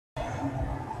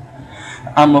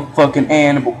I'm a fucking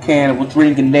animal, cannibal,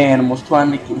 drinking animals,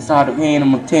 trying to get inside of Hannah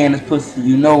Montana's pussy.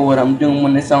 You know what I'm doing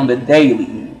when it's on the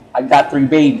daily. I got 3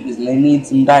 babies and they need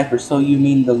some diapers, so you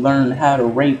mean to learn how to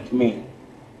rape me.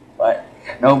 But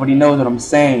nobody knows what I'm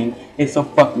saying. It's so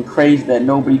fucking crazy that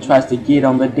nobody tries to get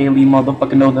on the daily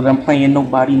motherfucking know that I'm playing.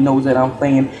 Nobody knows that I'm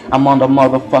playing. I'm on the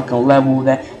motherfucking level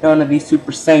that none of these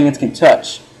Super Saiyans can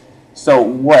touch. So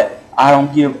what? I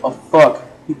don't give a fuck.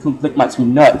 You can lick my 2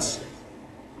 nuts.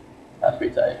 That's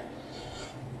pretty tight.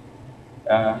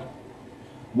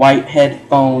 White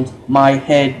headphones, my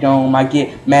head dome. I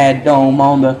get mad dome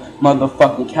on the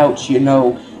motherfucking couch, you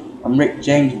know. I'm Rick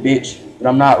James, bitch, but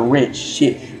I'm not rich.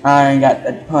 Shit, I ain't got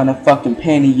a ton of fucking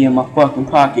penny in my fucking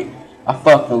pocket. I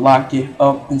fucking locked it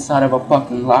up inside of a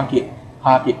fucking locket.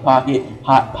 Pocket,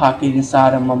 hot pocket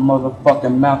inside of my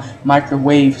motherfucking mouth.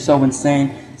 Microwave so insane,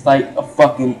 it's like a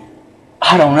fucking,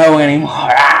 I don't know anymore.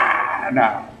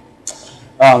 Nah.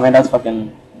 Oh man, that's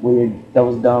fucking weird. That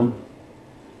was dumb.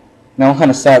 That one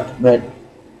kind of sucked, but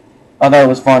I thought it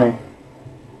was funny.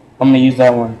 I'm gonna use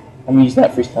that one. I'm gonna use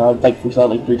that freestyle. I've like freestyled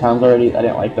like 3 times already. I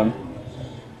didn't like them.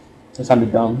 It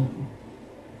sounded dumb.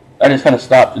 I just kind of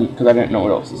stopped because I didn't know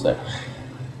what else to say.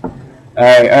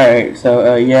 Alright.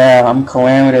 So, yeah, I'm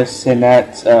Calamitous, and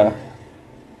that's,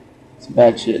 it's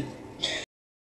bad shit.